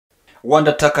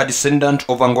Luanda, a descendant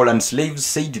of Angolan slaves,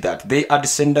 said that they are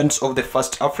descendants of the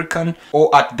first African, or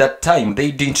at that time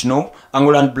they didn't know,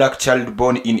 Angolan black child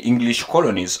born in English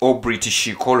colonies or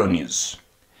British colonies.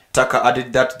 Tucker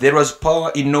added that there was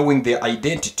power in knowing their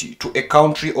identity to a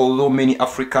country, although many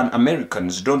African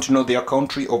Americans don't know their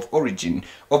country of origin,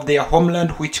 of their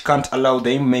homeland, which can't allow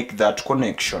them make that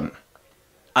connection.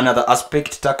 Another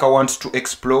aspect Tucker wants to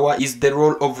explore is the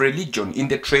role of religion in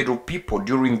the trade of people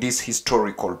during this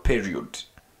historical period.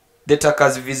 The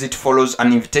Tucker's visit follows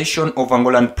an invitation of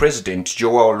Angolan President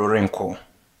João Lourenço.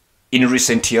 In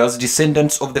recent years,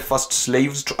 descendants of the first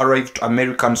slaves to arrive to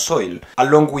American soil,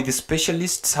 along with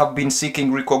specialists, have been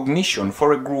seeking recognition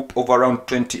for a group of around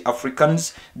 20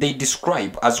 Africans they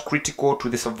describe as critical to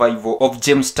the survival of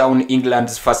Jamestown,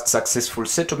 England's first successful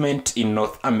settlement in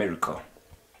North America.